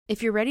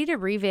If you're ready to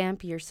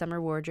revamp your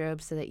summer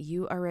wardrobe so that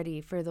you are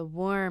ready for the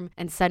warm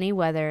and sunny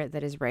weather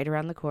that is right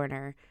around the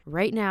corner,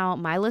 right now,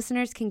 my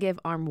listeners can give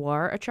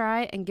Armoire a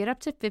try and get up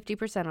to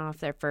 50% off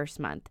their first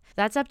month.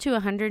 That's up to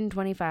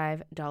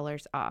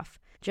 $125 off.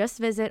 Just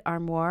visit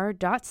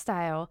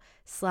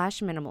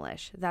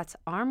armoire.style/minimalish. That's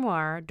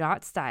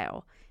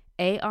armoire.style,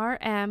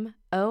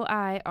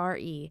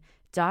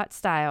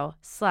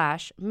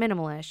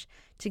 ARMOIRE.style/minimalish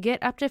to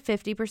get up to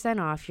 50%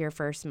 off your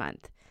first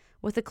month.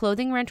 With a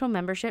clothing rental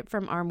membership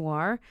from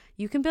Armoire,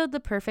 you can build the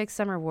perfect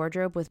summer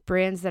wardrobe with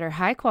brands that are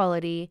high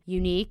quality,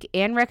 unique,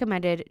 and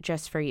recommended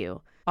just for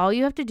you. All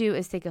you have to do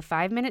is take a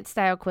 5-minute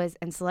style quiz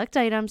and select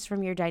items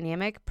from your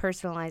dynamic,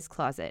 personalized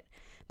closet.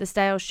 The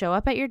styles show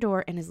up at your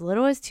door in as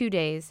little as 2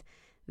 days.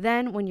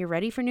 Then, when you're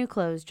ready for new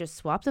clothes, just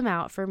swap them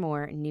out for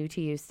more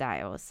new-to-you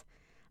styles.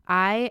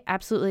 I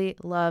absolutely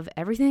love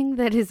everything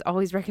that is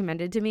always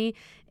recommended to me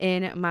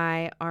in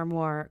my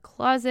Armoire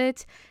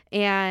closet,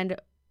 and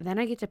then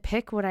I get to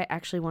pick what I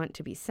actually want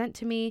to be sent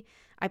to me.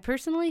 I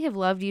personally have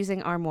loved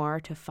using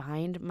Armoire to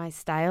find my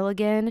style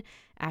again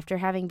after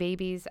having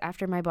babies,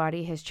 after my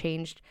body has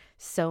changed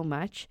so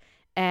much.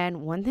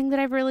 And one thing that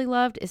I've really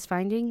loved is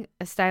finding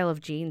a style of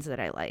jeans that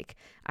I like.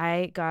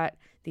 I got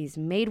these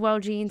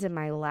Madewell jeans in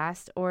my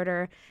last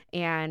order,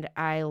 and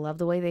I love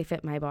the way they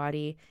fit my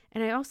body.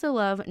 And I also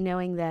love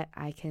knowing that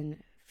I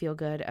can feel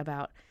good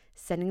about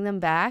sending them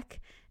back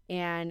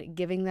and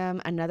giving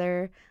them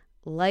another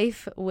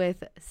life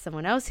with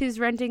someone else who's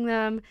renting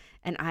them,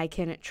 and I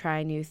can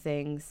try new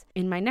things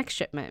in my next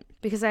shipment,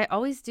 because I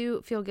always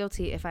do feel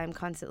guilty if I'm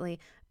constantly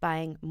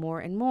buying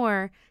more and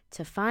more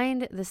to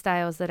find the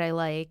styles that I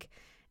like,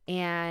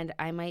 and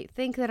I might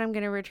think that I'm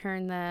going to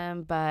return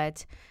them,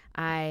 but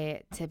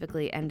I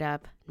typically end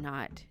up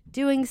not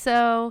doing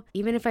so.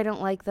 Even if I don't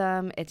like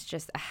them, it's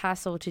just a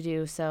hassle to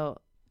do. So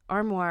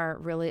Armoire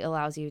really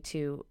allows you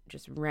to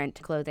just rent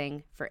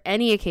clothing for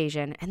any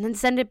occasion and then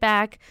send it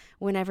back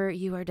whenever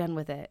you are done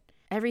with it.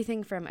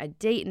 Everything from a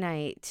date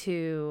night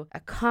to a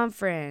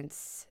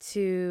conference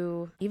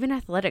to even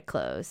athletic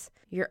clothes.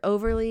 Your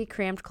overly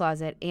cramped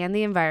closet and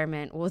the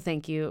environment will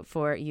thank you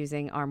for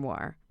using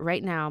Armoire.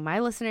 Right now, my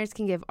listeners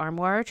can give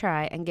Armoire a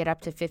try and get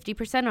up to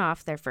 50%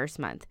 off their first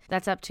month.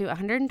 That's up to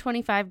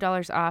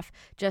 $125 off.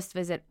 Just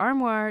visit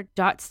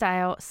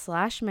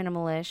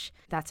armoire.style/minimalish.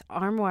 That's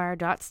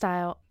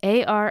armoire.style,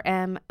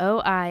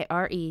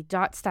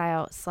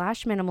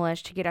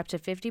 ARMOIRE.style/minimalish to get up to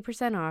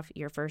 50% off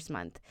your first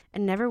month.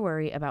 And never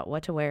worry about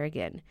what to wear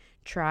again.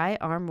 Try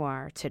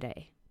Armoire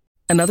today.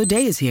 Another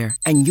day is here,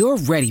 and you're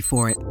ready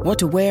for it. What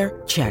to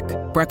wear? Check.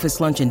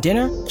 Breakfast, lunch, and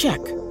dinner? Check.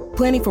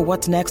 Planning for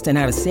what's next and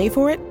how to save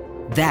for it?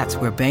 That's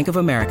where Bank of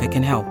America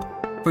can help.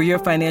 For your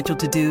financial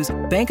to-dos,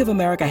 Bank of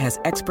America has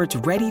experts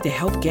ready to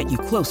help get you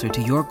closer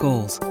to your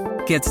goals.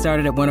 Get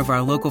started at one of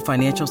our local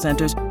financial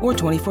centers or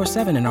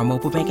 24/7 in our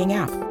mobile banking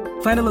app.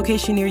 Find a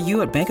location near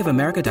you at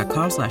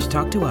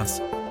bankofamerica.com/talktous.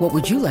 What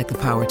would you like the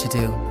power to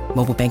do?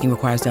 Mobile banking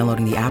requires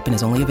downloading the app and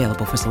is only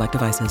available for select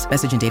devices.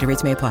 Message and data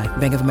rates may apply.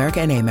 Bank of America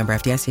N.A., member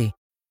FDIC.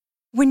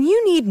 When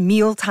you need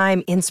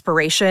mealtime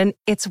inspiration,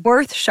 it's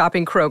worth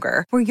shopping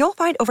Kroger, where you'll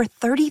find over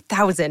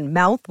 30,000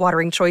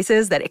 mouth-watering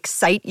choices that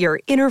excite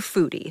your inner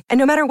foodie. And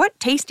no matter what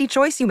tasty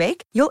choice you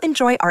make, you'll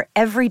enjoy our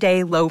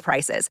everyday low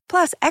prices,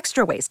 plus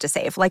extra ways to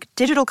save, like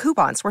digital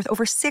coupons worth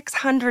over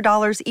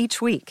 $600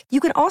 each week. You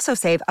can also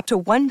save up to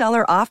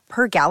 $1 off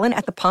per gallon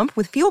at the pump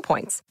with fuel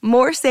points.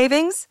 More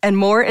savings and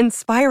more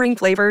inspiring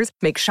flavors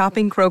make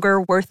shopping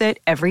Kroger worth it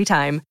every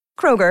time.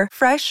 Kroger,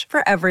 fresh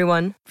for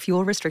everyone.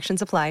 Fuel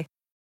restrictions apply.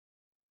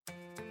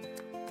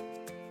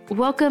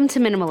 Welcome to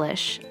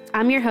Minimalish.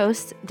 I'm your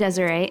host,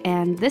 Desiree,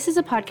 and this is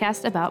a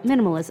podcast about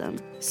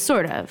minimalism.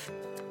 Sort of.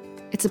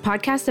 It's a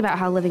podcast about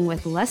how living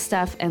with less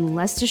stuff and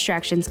less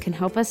distractions can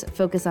help us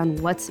focus on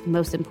what's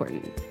most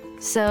important.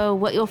 So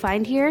what you'll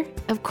find here?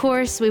 Of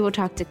course, we will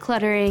talk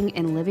decluttering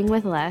and living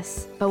with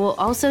less, but we'll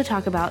also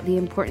talk about the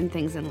important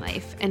things in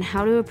life and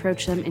how to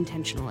approach them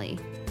intentionally.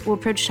 We'll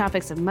approach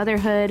topics of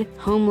motherhood,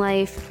 home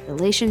life,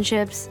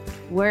 relationships,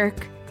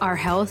 work, our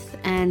health,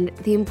 and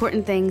the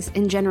important things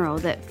in general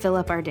that fill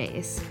up our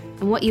days.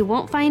 And what you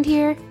won't find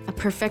here, a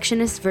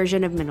perfectionist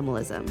version of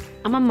minimalism.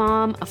 I'm a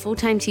mom, a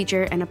full-time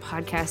teacher, and a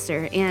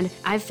podcaster, and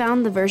I've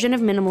found the version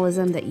of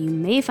minimalism that you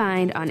may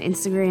find on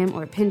Instagram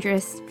or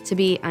Pinterest to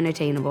be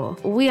unattainable.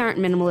 We aren't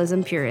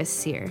minimalism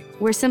purists here.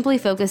 We're simply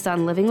focused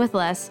on living with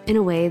less in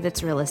a way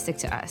that's realistic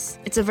to us.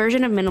 It's a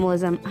version of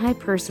minimalism I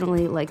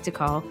personally like to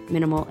call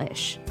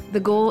minimal-ish.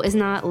 The goal is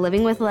not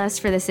living with less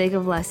for the sake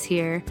of less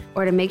here,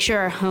 or to make sure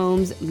our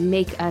homes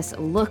make us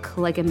look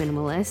like a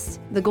minimalist.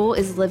 The goal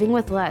is living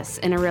with less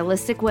in a realistic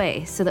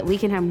way so that we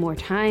can have more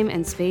time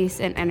and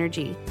space and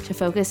energy to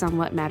focus on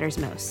what matters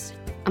most.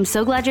 I'm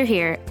so glad you're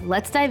here.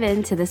 Let's dive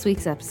into this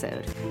week's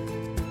episode.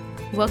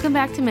 Welcome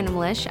back to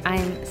Minimalish.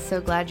 I'm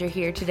so glad you're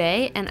here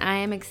today, and I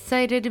am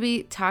excited to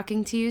be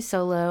talking to you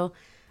solo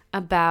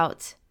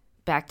about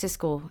back to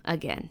school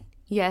again.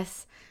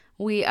 Yes,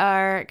 we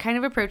are kind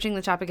of approaching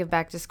the topic of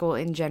back to school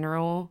in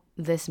general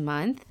this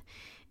month,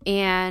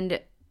 and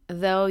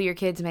though your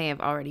kids may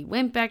have already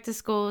went back to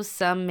school,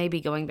 some may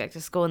be going back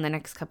to school in the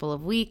next couple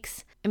of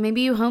weeks, and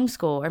maybe you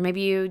homeschool, or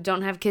maybe you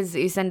don't have kids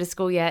that you send to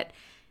school yet,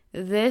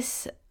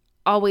 this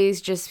always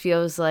just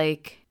feels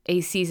like a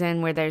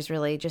season where there's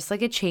really just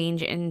like a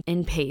change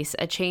in pace,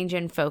 a change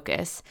in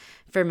focus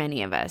for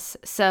many of us.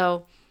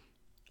 So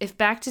if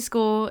back to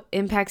school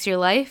impacts your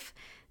life,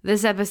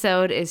 this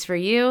episode is for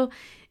you.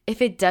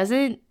 If it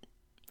doesn't,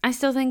 I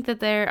still think that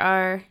there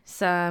are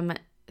some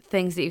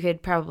things that you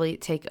could probably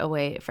take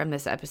away from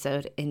this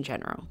episode in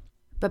general.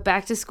 But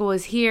back to school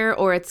is here,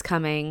 or it's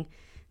coming.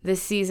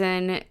 This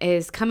season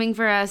is coming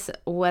for us,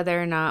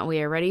 whether or not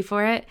we are ready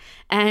for it.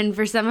 And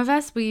for some of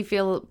us, we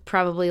feel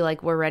probably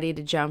like we're ready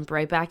to jump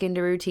right back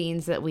into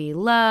routines that we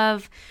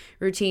love,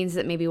 routines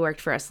that maybe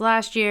worked for us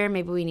last year.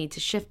 Maybe we need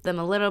to shift them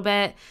a little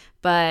bit,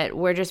 but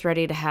we're just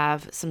ready to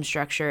have some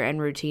structure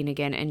and routine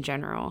again in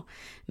general.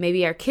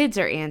 Maybe our kids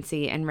are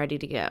antsy and ready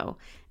to go,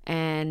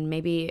 and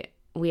maybe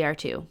we are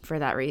too for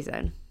that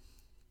reason.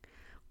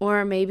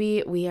 Or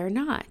maybe we are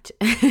not.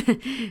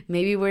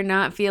 Maybe we're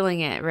not feeling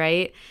it,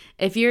 right?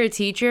 If you're a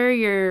teacher,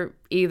 you're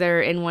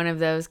either in one of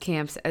those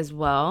camps as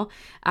well.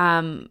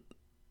 I,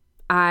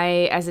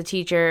 as a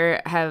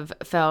teacher, have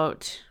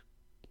felt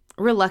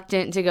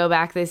reluctant to go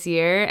back this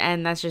year,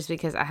 and that's just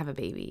because I have a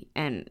baby.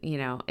 And,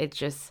 it's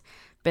just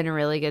been a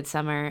really good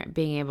summer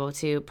being able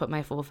to put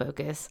my full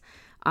focus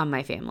on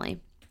my family.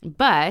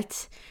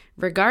 But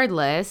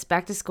regardless,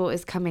 back to school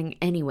is coming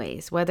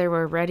anyways, whether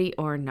we're ready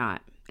or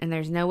not. And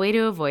there's no way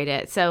to avoid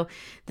it. So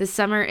the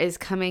summer is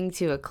coming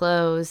to a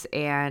close,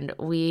 and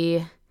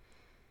we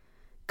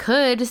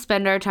could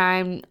spend our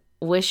time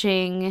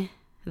wishing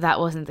that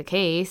wasn't the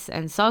case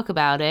and sulk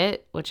about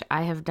it, which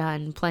I have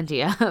done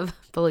plenty of,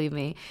 believe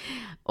me.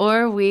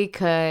 Or we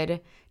could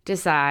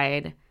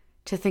decide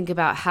to think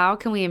about how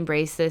can we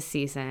embrace this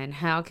season?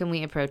 How can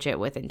we approach it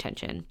with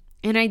intention?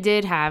 And I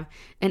did have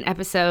an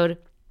episode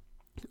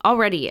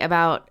already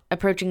about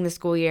approaching the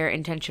school year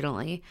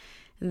intentionally.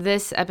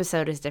 This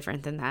episode is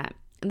different than that.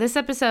 This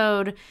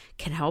episode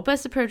can help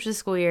us approach the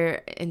school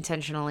year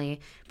intentionally,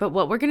 but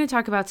what we're going to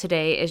talk about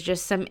today is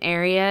just some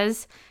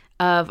areas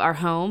of our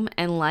home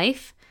and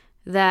life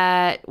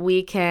that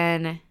we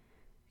can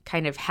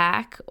kind of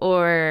hack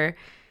or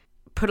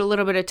put a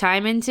little bit of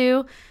time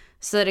into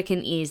so that it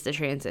can ease the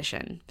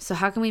transition. So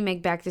how can we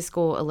make back to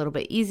school a little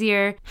bit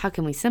easier? How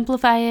can we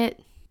simplify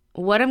it?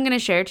 What I'm going to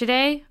share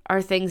today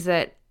are things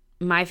that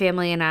my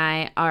family and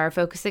I are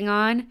focusing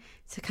on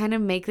to kind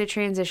of make the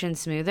transition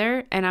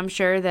smoother. And I'm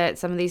sure that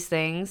some of these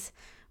things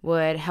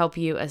would help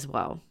you as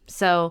well.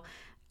 So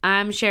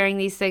I'm sharing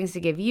these things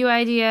to give you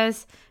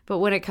ideas, but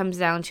when it comes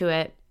down to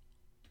it,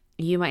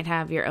 you might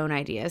have your own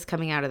ideas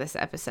coming out of this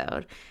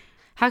episode.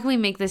 How can we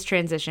make this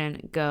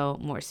transition go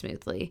more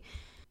smoothly?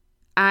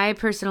 I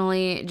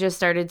personally just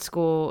started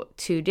school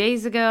 2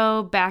 days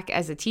ago, back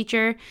as a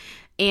teacher,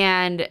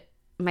 and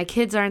my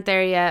kids aren't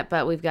there yet,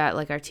 but we've got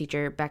like our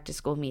teacher back to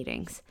school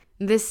meetings.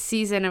 This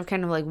season of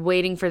kind of like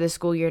waiting for the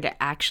school year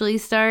to actually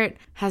start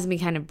has me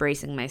kind of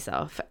bracing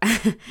myself.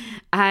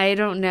 I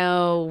don't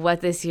know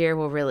what this year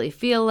will really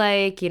feel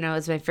like.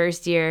 It's my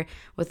first year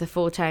with a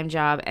full-time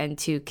job and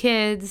 2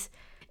 kids.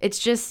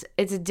 It's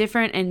a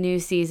different and new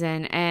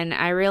season. And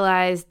I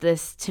realized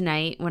this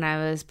tonight when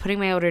I was putting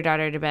my older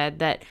daughter to bed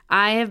that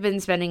I have been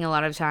spending a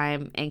lot of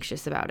time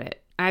anxious about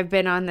it. I've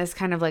been on this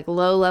kind of like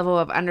low level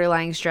of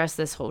underlying stress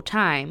this whole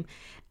time.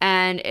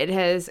 And it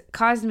has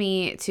caused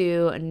me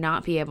to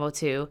not be able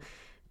to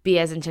be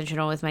as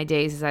intentional with my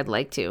days as I'd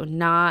like to,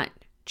 not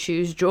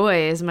choose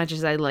joy as much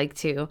as I'd like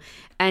to,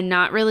 and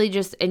not really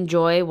just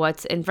enjoy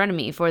what's in front of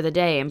me for the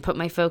day and put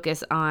my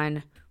focus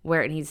on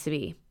where it needs to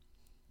be.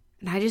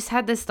 And I just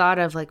had this thought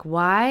of like,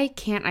 why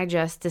can't I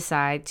just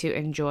decide to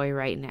enjoy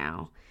right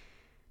now?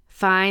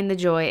 Find the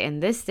joy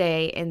in this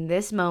day, in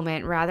this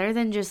moment, rather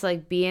than just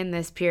like be in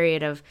this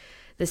period of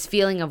this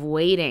feeling of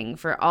waiting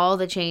for all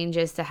the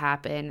changes to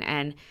happen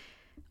and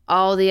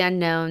all the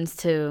unknowns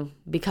to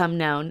become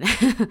known.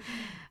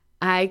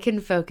 I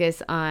can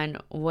focus on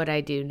what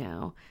I do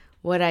know,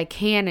 what I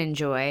can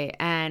enjoy,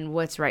 and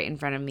what's right in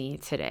front of me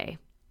today.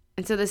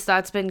 And so this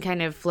thought's been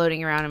kind of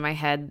floating around in my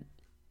head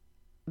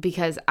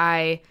because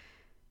I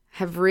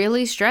have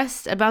really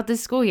stressed about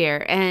this school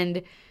year,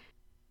 and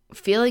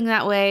feeling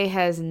that way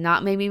has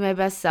not made me my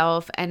best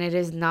self, and it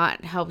has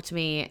not helped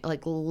me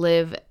like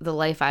live the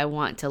life I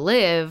want to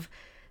live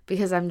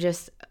because I'm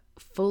just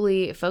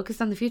fully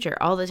focused on the future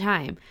all the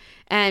time.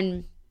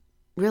 And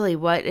really,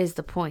 what is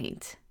the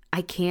point?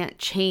 I can't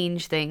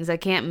change things. I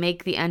can't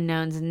make the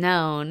unknowns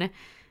known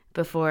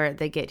before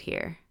they get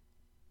here.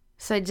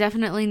 So I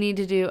definitely need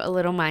to do a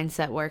little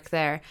mindset work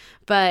there.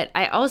 But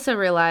I also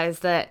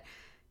realize that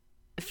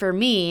for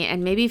me,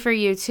 and maybe for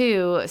you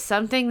too,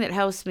 something that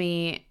helps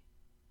me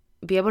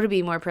be able to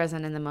be more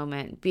present in the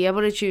moment, be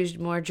able to choose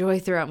more joy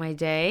throughout my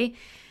day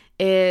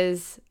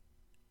is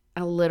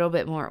a little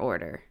bit more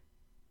order.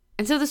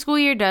 And so the school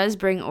year does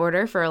bring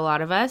order for a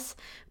lot of us,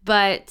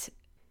 but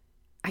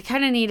I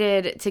kind of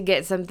needed to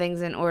get some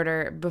things in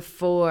order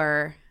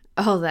before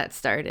all that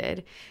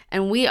started.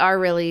 And we are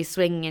really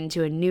swinging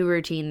into a new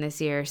routine this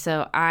year.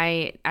 So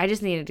I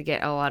just needed to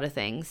get a lot of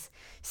things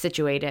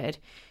situated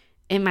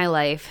in my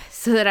life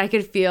so that I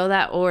could feel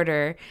that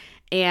order.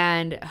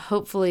 And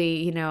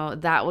hopefully,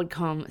 that would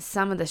calm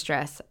some of the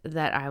stress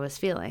that I was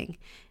feeling.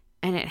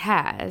 And it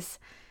has.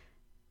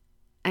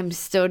 I'm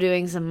still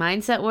doing some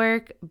mindset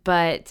work,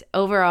 but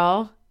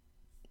overall,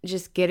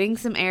 just getting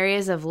some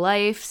areas of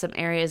life, some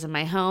areas of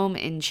my home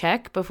in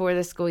check before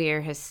the school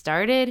year has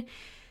started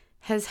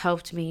has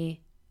helped me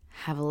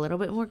have a little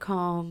bit more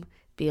calm,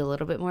 be a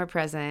little bit more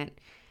present,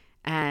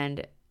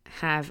 and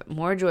have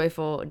more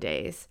joyful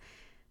days.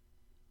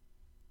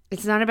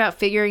 It's not about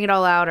figuring it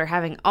all out or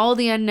having all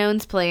the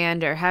unknowns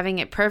planned or having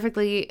it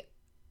perfectly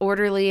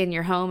orderly in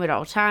your home at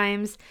all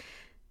times.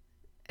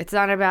 It's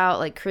not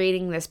about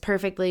creating this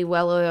perfectly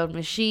well-oiled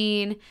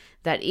machine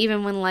that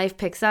even when life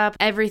picks up,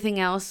 everything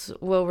else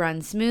will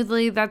run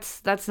smoothly.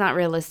 That's not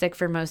realistic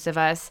for most of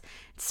us.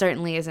 It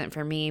certainly isn't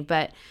for me.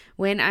 But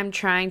when I'm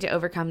trying to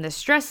overcome the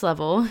stress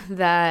level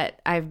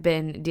that I've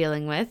been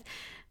dealing with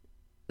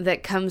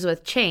that comes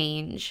with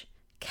change,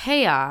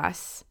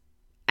 chaos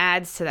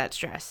adds to that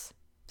stress.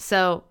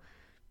 So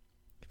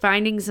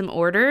finding some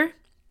order,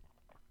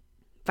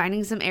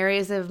 finding some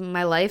areas of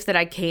my life that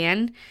I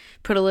can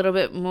put a little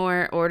bit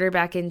more order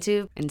back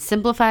into and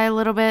simplify a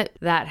little bit,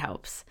 that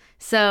helps.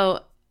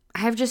 So I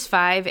have just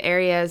 5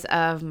 areas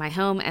of my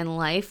home and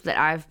life that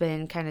I've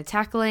been kind of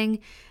tackling,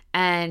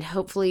 and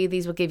hopefully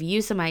these will give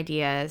you some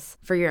ideas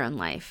for your own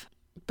life.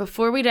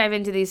 Before we dive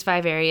into these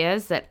 5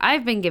 areas that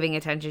I've been giving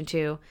attention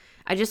to,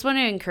 I just want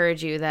to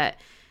encourage you that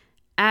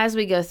as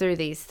we go through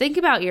these, think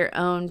about your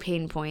own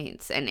pain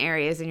points and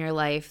areas in your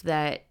life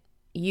that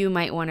you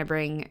might want to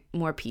bring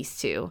more peace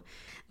to,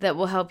 that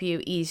will help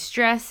you ease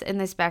stress in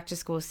this back to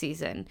school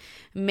season.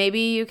 Maybe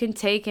you can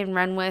take and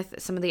run with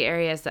some of the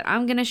areas that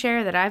I'm going to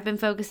share that I've been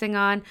focusing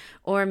on,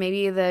 or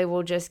maybe they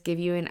will just give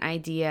you an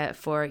idea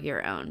for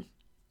your own.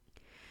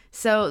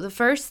 So the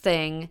first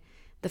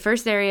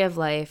area of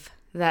life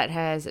that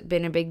has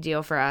been a big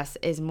deal for us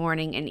is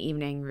morning and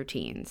evening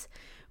routines.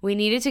 We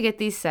needed to get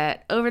these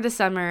set. Over the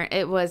summer,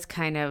 it was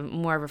kind of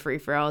more of a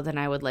free-for-all than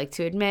I would like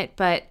to admit,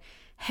 but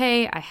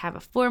hey, I have a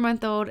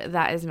 4-month-old.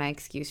 That is my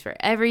excuse for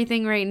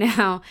everything right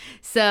now.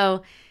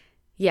 So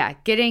yeah,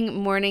 getting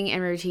morning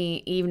and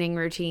evening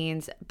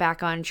routines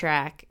back on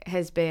track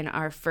has been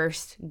our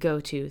first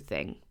go-to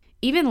thing.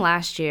 Even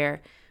last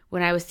year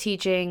when I was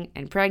teaching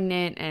and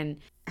pregnant and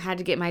had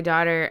to get my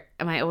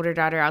older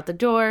daughter out the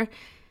door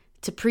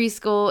to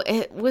preschool,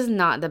 it was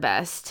not the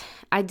best.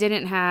 I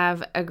didn't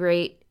have a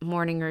great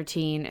morning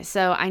routine,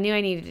 so I knew I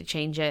needed to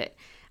change it.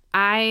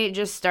 I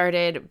just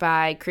started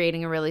by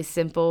creating a really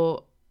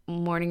simple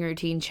morning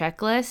routine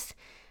checklist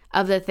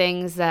of the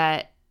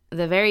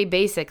very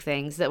basic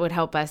things that would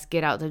help us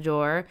get out the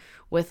door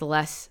with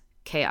less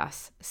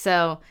chaos.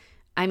 So,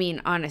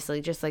 honestly,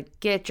 just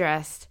get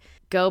dressed,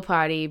 go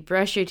potty,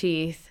 brush your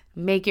teeth,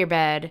 make your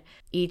bed,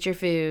 eat your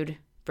food,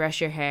 brush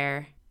your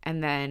hair,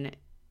 and then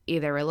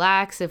either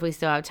relax if we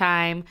still have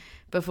time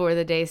before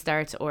the day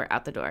starts or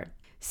out the door.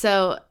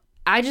 So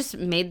I just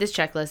made this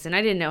checklist and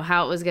I didn't know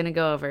how it was going to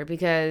go over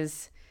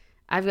because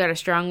I've got a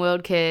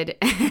strong-willed kid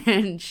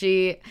and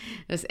she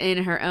was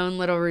in her own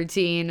little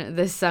routine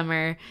this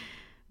summer,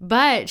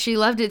 but she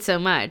loved it so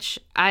much.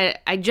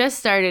 I just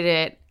started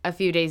it a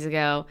few days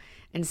ago,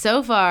 and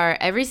so far,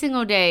 every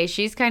single day,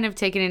 she's kind of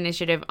taken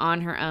initiative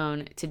on her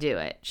own to do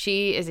it.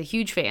 She is a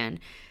huge fan.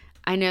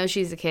 I know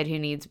she's a kid who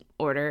needs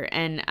order,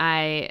 and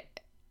I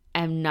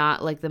am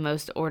not the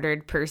most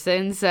ordered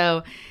person,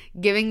 so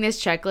giving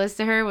this checklist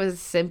to her was a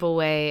simple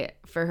way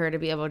for her to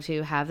be able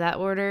to have that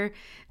order.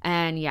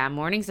 And yeah,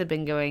 mornings have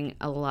been going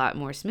a lot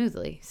more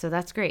smoothly, so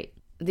that's great.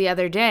 The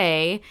other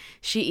day,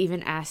 she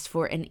even asked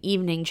for an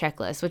evening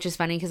checklist, which is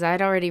funny because I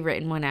had already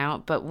written one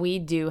out, but we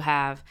do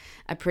have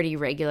a pretty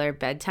regular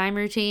bedtime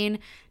routine.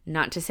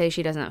 Not to say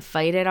she doesn't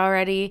fight it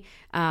already.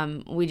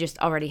 We just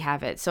already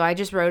have it. So I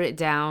just wrote it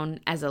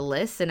down as a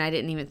list, and I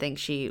didn't even think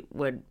she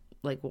would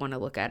want to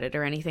look at it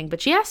or anything,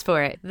 but she asked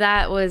for it.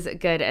 That was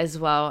good as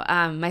well.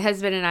 My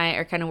husband and I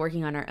are kind of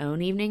working on our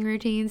own evening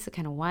routines to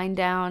kind of wind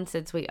down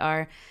since we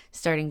are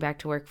starting back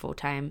to work full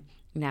time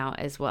now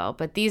as well.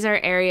 But these are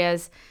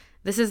areas.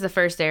 This is the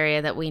first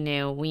area that we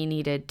knew we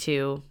needed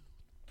to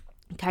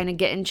kind of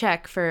get in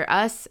check for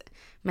us,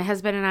 my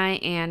husband and I,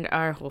 and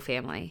our whole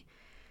family.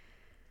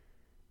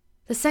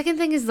 The second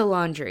thing is the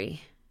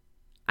laundry.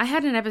 I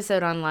had an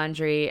episode on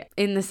laundry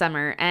in the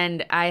summer,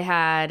 and I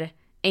had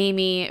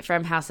Amy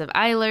from House of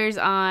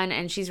Eilers on,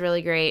 and she's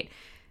really great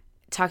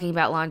talking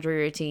about laundry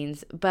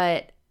routines.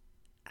 But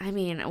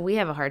we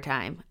have a hard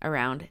time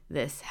around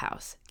this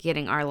house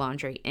getting our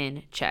laundry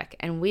in check.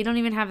 And we don't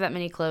even have that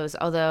many clothes,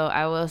 although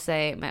I will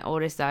say my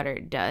oldest daughter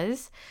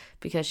does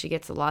because she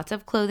gets lots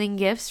of clothing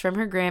gifts from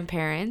her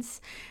grandparents.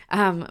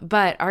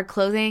 But our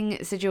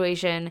clothing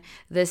situation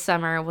this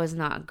summer was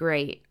not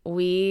great.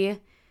 We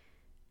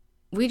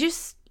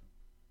just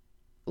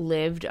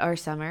lived our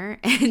summer,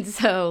 and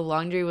so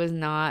laundry was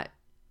not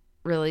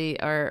really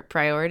our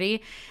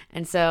priority.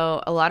 And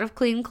so a lot of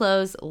clean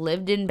clothes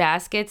lived in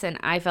baskets, and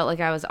I felt like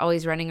I was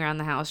always running around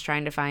the house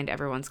trying to find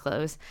everyone's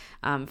clothes,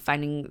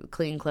 finding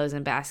clean clothes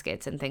in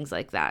baskets and things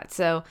like that.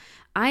 So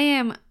I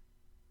am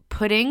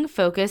putting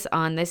focus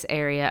on this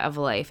area of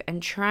life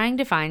and trying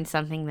to find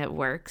something that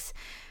works.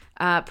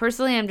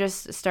 Personally, I'm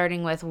just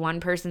starting with one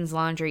person's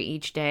laundry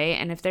each day,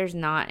 and if there's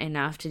not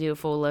enough to do a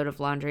full load of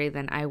laundry,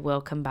 then I will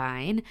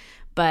combine.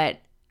 But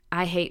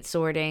I hate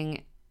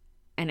sorting,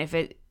 and if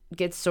it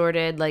gets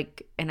sorted,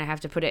 and I have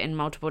to put it in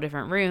multiple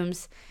different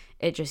rooms,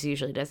 it just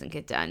usually doesn't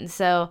get done.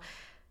 So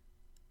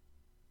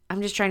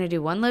I'm just trying to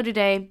do one load a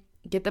day,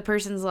 get the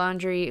person's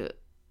laundry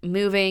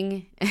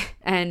moving,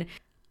 and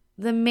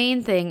the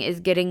main thing is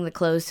getting the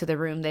clothes to the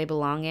room they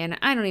belong in.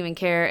 I don't even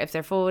care if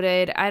they're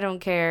folded. I don't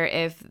care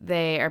if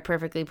they are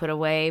perfectly put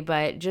away,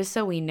 but just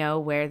so we know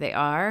where they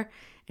are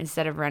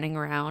instead of running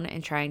around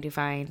and trying to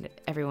find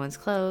everyone's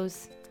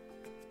clothes,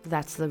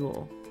 that's the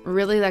goal.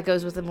 Really, that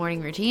goes with the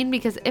morning routine,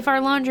 because if our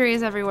laundry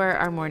is everywhere,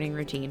 our morning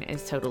routine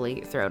is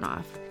totally thrown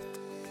off.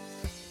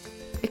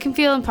 It can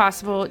feel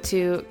impossible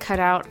to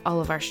cut out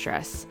all of our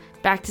stress.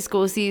 Back to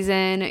school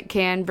season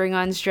can bring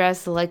on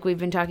stress like we've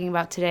been talking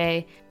about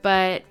today,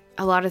 but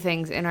a lot of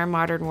things in our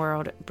modern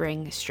world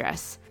bring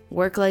stress.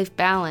 Work-life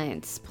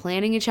balance,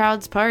 planning a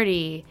child's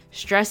party,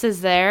 stress is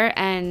there,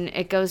 and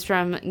it goes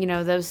from,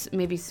 those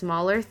maybe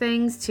smaller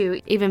things to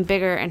even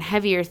bigger and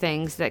heavier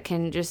things that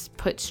can just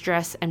put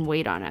stress and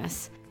weight on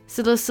us.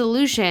 So the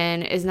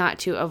solution is not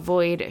to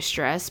avoid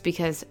stress,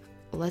 because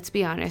let's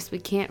be honest, we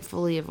can't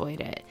fully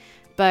avoid it,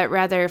 but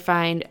rather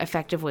find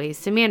effective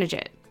ways to manage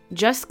it.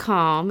 Just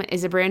Calm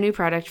is a brand new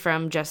product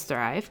from Just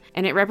Thrive,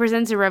 and it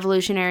represents a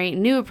revolutionary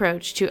new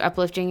approach to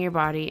uplifting your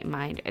body,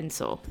 mind, and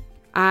soul.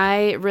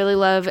 I really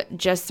love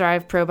Just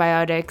Thrive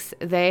probiotics.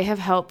 They have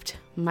helped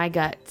my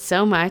gut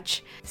so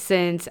much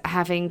since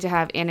having to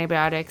have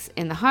antibiotics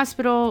in the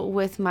hospital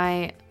with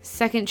my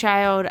second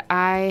child.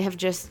 I have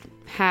just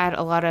had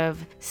a lot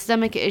of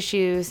stomach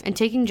issues, and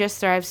taking Just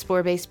Thrive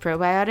spore-based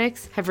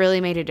probiotics have really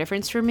made a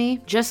difference for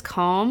me. Just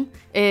Calm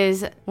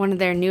is one of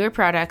their newer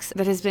products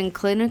that has been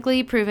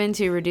clinically proven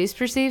to reduce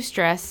perceived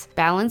stress,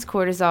 balance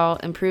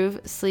cortisol,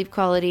 improve sleep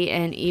quality,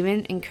 and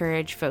even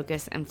encourage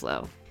focus and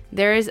flow.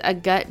 There is a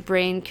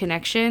gut-brain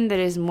connection that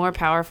is more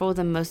powerful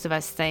than most of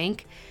us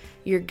think.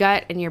 Your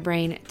gut and your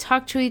brain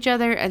talk to each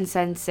other and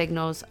send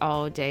signals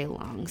all day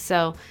long.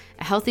 So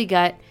a healthy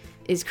gut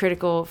is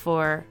critical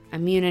for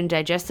immune and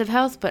digestive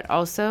health, but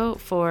also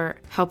for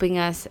helping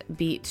us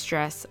beat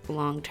stress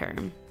long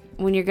term.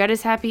 When your gut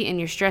is happy and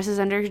your stress is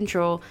under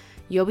control,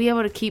 you'll be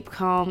able to keep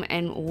calm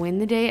and win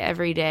the day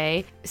every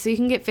day. So you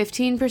can get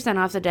 15%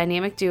 off the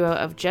dynamic duo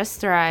of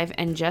Just Thrive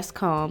and Just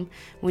Calm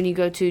when you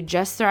go to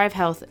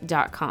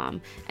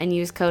justthrivehealth.com and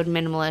use code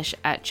MINIMALISH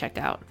at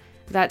checkout.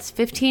 That's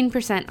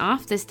 15%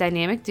 off this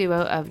dynamic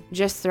duo of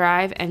Just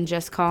Thrive and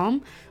Just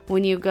Calm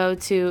when you go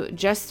to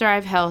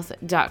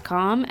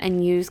justthrivehealth.com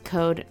and use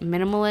code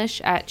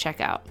MINIMALISH at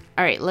checkout.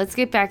 All right, let's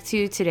get back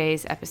to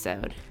today's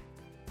episode.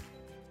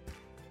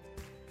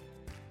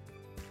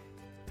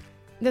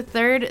 The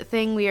third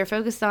thing we are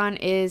focused on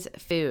is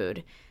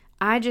food.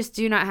 I just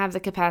do not have the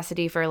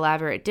capacity for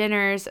elaborate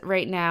dinners.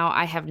 Right now,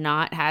 I have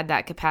not had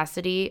that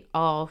capacity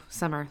all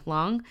summer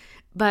long,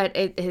 but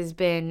it has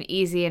been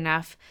easy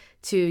enough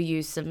to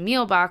use some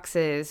meal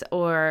boxes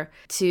or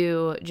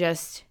to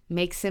just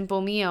make simple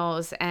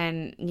meals.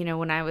 And,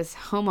 when I was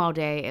home all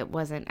day, it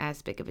wasn't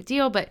as big of a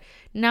deal. But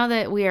now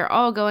that we are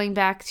all going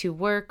back to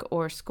work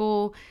or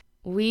school,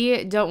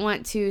 we don't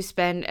want to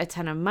spend a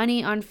ton of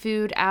money on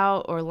food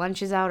out or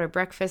lunches out or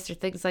breakfast or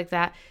things like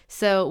that.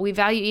 So we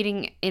value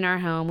eating in our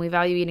home. We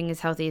value eating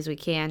as healthy as we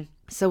can.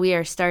 So we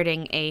are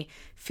starting a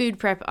food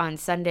prep on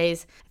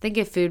Sundays. I think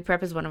if food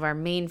prep is one of our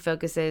main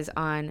focuses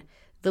on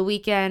the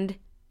weekend,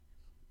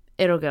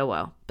 it'll go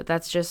well. But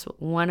that's just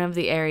one of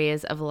the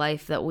areas of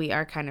life that we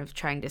are kind of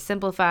trying to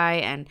simplify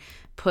and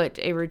put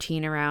a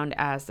routine around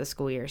as the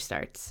school year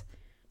starts.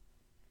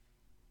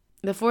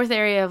 The fourth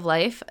area of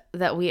life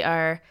that we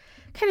are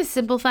kind of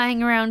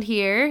simplifying around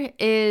here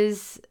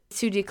is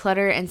to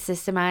declutter and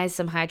systemize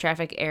some high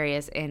traffic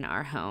areas in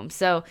our home.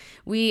 So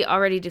we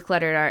already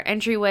decluttered our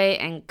entryway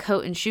and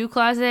coat and shoe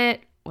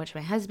closet, which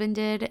my husband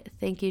did.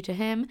 Thank you to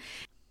him.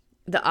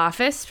 The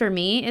office for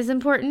me is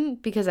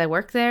important because I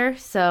work there.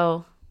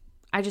 So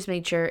I just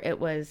made sure it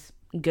was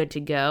good to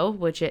go,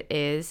 which it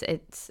is.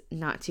 It's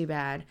not too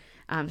bad.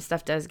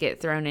 Stuff does get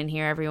thrown in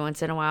here every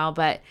once in a while,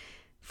 but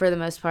for the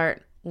most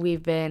part,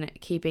 we've been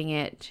keeping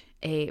it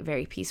a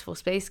very peaceful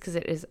space because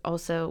it is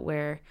also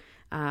where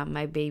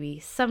my baby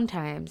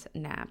sometimes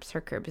naps.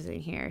 Her crib is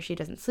in here. She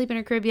doesn't sleep in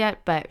her crib yet,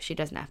 but she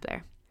does nap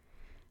there.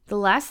 The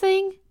last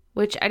thing,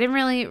 which I didn't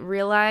really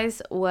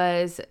realize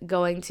was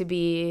going to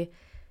be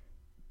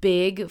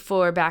big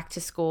for back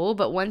to school,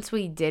 but once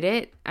we did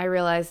it, I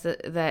realized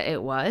that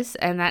it was,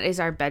 and that is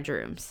our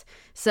bedrooms.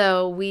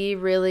 So we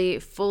really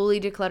fully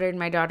decluttered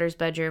my daughter's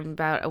bedroom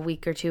about a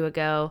week or two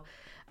ago.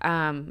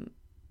 And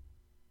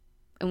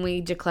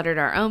we decluttered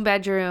our own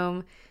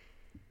bedroom.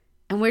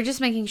 And we're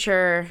just making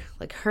sure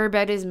like her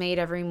bed is made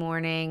every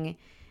morning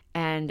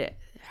and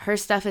her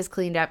stuff is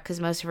cleaned up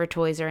because most of her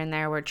toys are in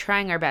there. We're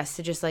trying our best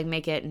to just like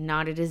make it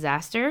not a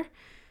disaster.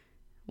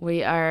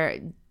 We are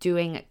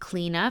doing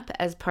cleanup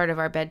as part of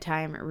our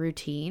bedtime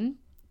routine.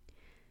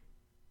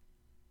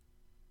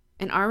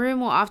 And our room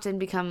will often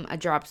become a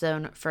drop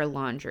zone for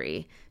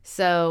laundry.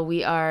 So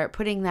we are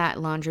putting that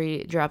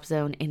laundry drop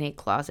zone in a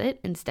closet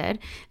instead.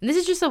 And this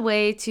is just a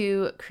way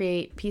to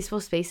create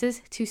peaceful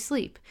spaces to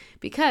sleep.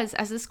 Because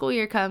as the school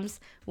year comes,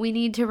 we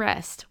need to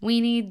rest. We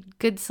need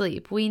good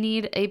sleep. We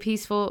need a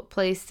peaceful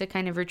place to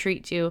kind of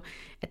retreat to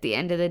at the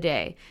end of the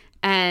day.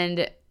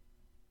 And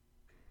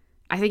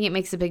I think it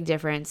makes a big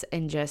difference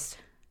in just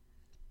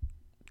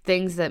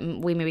things that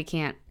we maybe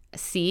can't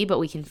see, but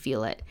we can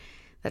feel it.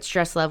 That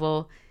stress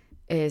level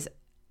is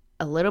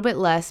a little bit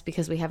less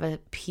because we have a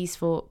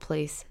peaceful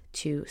place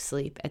to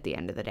sleep at the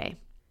end of the day.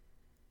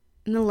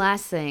 And the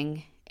last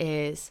thing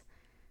is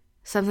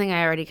something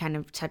I already kind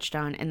of touched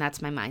on, and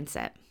that's my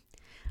mindset.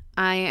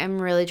 I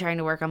am really trying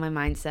to work on my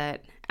mindset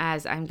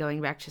as I'm going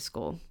back to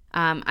school.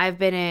 I've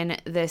been in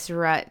this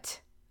rut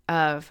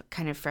of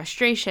kind of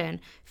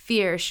frustration,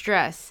 fear,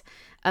 stress,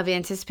 of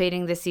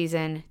anticipating this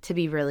season to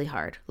be really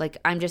hard. Like,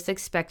 I'm just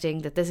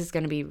expecting that this is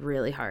going to be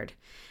really hard.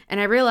 And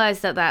I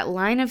realized that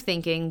line of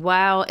thinking,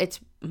 wow,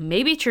 it's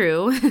maybe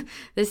true,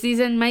 this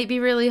season might be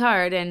really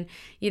hard. And,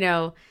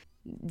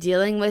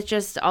 dealing with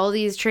just all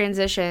these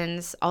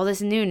transitions, all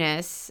this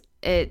newness,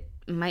 it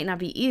might not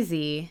be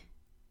easy.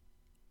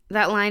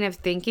 That line of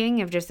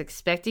thinking of just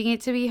expecting it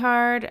to be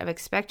hard, of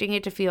expecting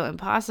it to feel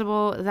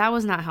impossible, that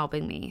was not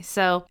helping me.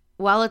 So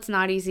while it's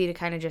not easy to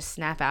kind of just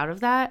snap out of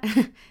that,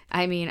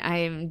 I mean, I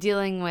am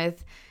dealing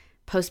with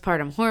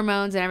postpartum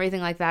hormones and everything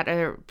like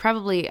that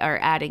probably are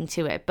adding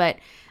to it. But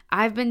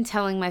I've been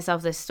telling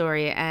myself this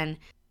story and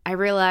I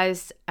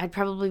realized I'd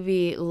probably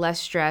be less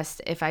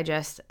stressed if I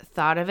just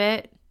thought of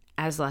it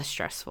as less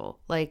stressful.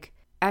 Like,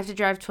 I have to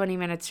drive 20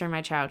 minutes for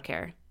my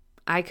childcare.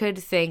 I could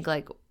think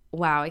like,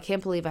 wow, I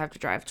can't believe I have to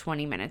drive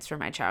 20 minutes for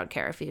my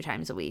childcare a few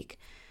times a week.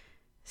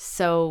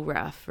 So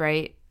rough,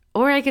 right?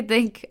 Or I could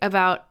think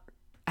about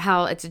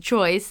how it's a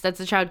choice. That's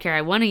the childcare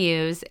I want to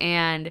use,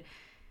 and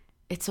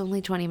it's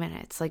only 20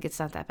 minutes. Like, it's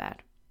not that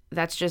bad.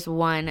 That's just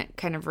one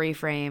kind of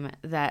reframe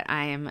that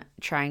I am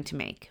trying to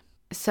make.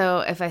 So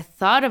if I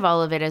thought of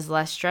all of it as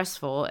less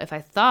stressful, if I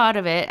thought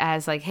of it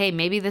as like, hey,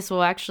 maybe this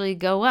will actually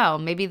go well,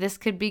 maybe this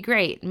could be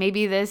great,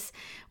 maybe this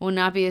will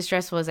not be as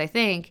stressful as I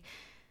think,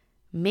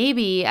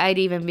 maybe I'd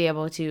even be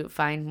able to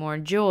find more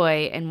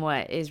joy in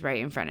what is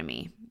right in front of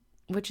me,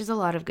 which is a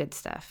lot of good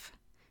stuff.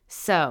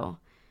 So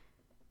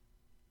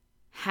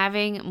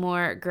having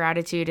more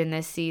gratitude in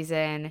this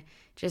season,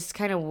 just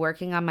kind of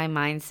working on my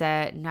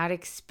mindset, not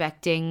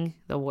expecting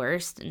the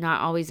worst, not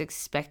always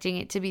expecting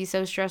it to be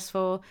so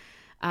stressful.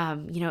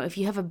 If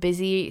you have a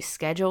busy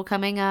schedule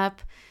coming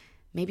up,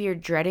 maybe you're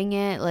dreading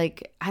it,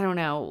 like, I don't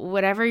know,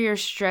 whatever you're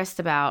stressed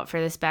about for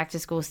this back to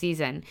school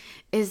season,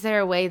 is there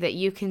a way that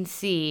you can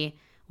see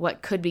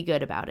what could be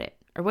good about it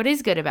or what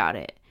is good about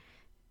it?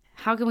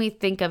 How can we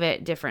think of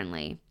it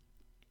differently?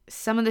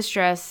 Some of the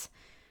stress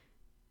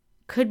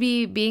could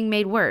be being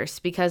made worse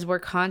because we're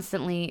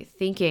constantly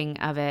thinking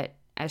of it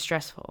as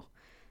stressful.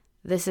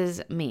 This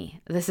is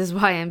me. This is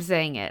why I'm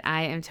saying it.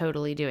 I am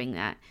totally doing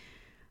that.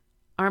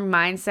 Our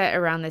mindset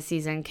around this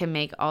season can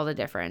make all the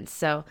difference.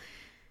 So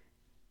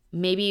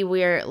maybe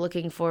we're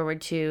looking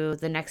forward to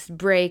the next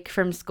break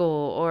from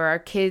school or our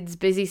kids'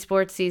 busy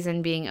sports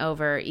season being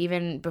over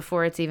even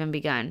before it's even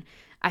begun.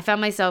 I found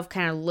myself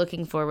kind of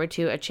looking forward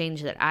to a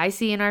change that I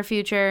see in our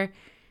future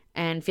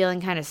and feeling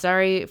kind of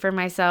sorry for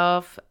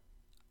myself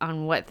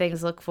on what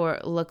things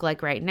look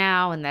like right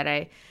now, and that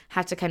I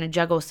have to kind of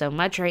juggle so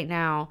much right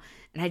now.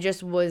 And I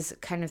just was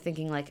kind of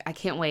thinking like, I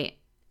can't wait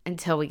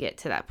until we get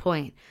to that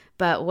point.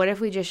 But what if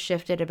we just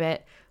shifted a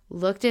bit,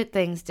 looked at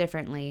things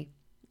differently,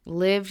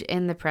 lived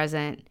in the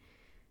present,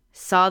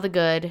 saw the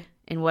good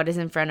in what is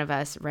in front of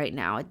us right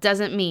now? It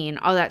doesn't mean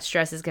all that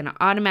stress is going to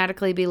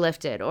automatically be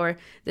lifted, or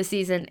the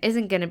season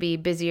isn't going to be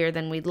busier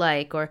than we'd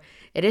like, or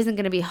it isn't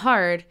going to be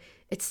hard.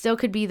 It still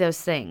could be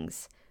those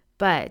things.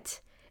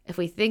 But if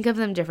we think of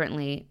them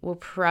differently, we'll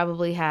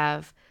probably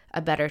have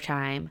a better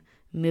time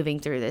moving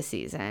through this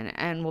season,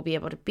 and we'll be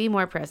able to be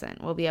more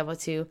present. We'll be able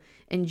to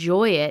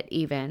enjoy it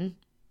even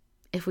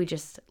if we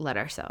just let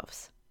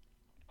ourselves.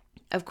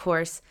 Of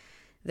course,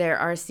 there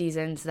are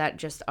seasons that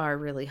just are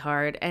really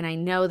hard, and I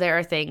know there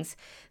are things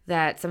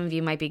that some of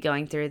you might be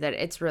going through that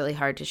it's really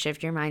hard to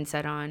shift your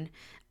mindset on,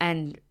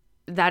 and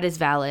that is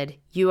valid.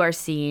 You are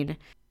seen.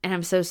 And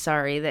I'm so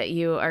sorry that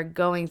you are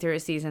going through a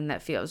season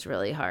that feels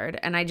really hard.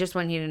 And I just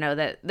want you to know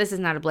that this is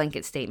not a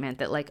blanket statement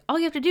that like, all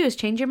you have to do is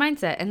change your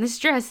mindset and the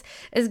stress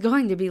is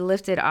going to be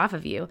lifted off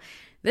of you.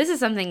 This is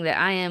something that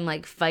I am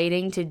like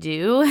fighting to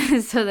do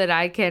so that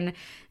I can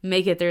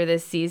make it through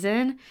this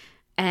season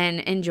and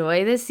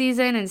enjoy this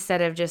season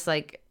instead of just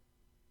like,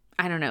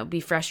 I don't know,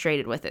 be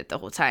frustrated with it the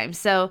whole time.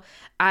 So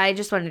I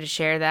just wanted to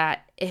share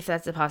that if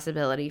that's a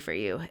possibility for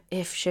you,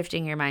 if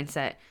shifting your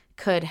mindset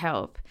could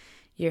help.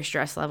 your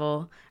stress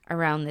level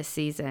around this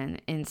season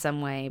in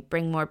some way.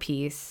 Bring more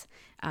peace,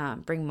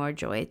 bring more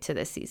joy to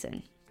this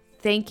season.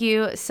 Thank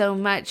you so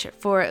much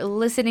for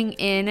listening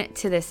in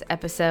to this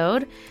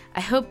episode. I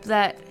hope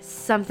that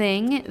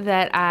something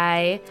that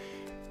I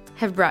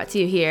have brought to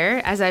you here,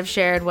 as I've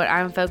shared what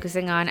I'm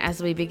focusing on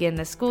as we begin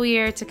the school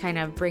year to kind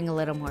of bring a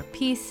little more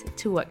peace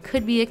to what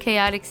could be a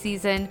chaotic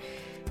season.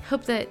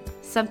 Hope that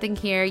something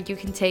here you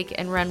can take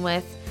and run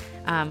with,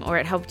 or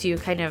it helped you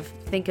kind of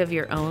think of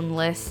your own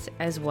list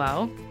as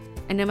well.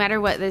 And no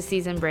matter what this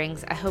season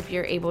brings, I hope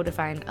you're able to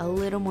find a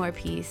little more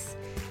peace,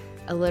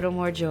 a little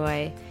more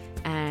joy,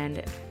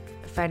 and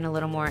find a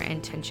little more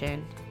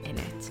intention in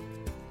it.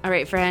 All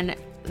right, friend,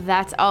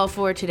 that's all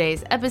for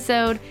today's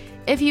episode.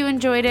 If you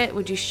enjoyed it,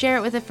 would you share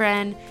it with a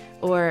friend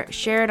or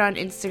share it on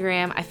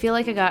Instagram? I feel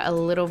like I got a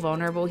little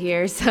vulnerable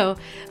here, so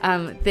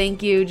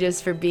thank you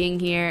just for being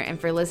here and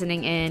for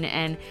listening in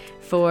and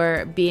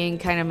for being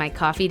kind of my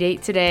coffee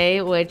date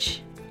today,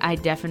 which I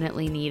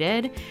definitely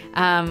needed.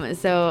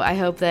 So I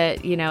hope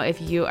that,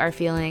 if you are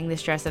feeling the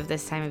stress of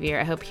this time of year,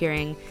 I hope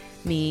hearing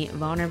me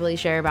vulnerably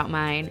share about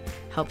mine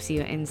helps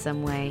you in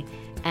some way.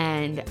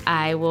 And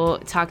I will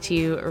talk to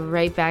you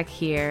right back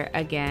here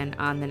again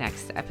on the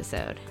next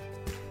episode.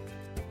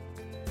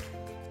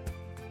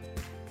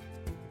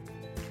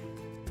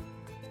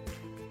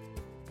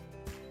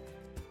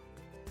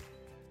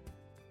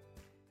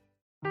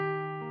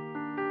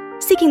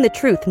 Seeking the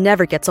truth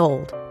never gets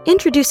old.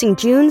 Introducing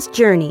June's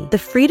Journey, the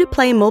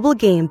free-to-play mobile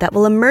game that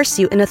will immerse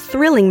you in a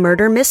thrilling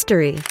murder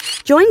mystery.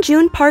 Join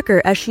June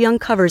Parker as she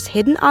uncovers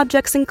hidden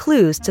objects and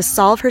clues to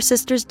solve her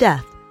sister's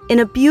death in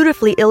a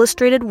beautifully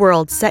illustrated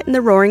world set in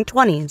the Roaring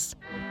 '20s.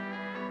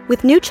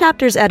 With new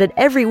chapters added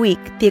every week,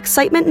 the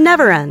excitement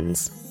never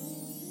ends.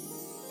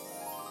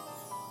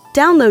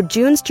 Download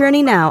June's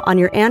Journey now on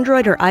your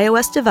Android or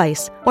iOS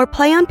device, or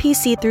play on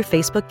PC through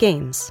Facebook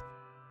Games.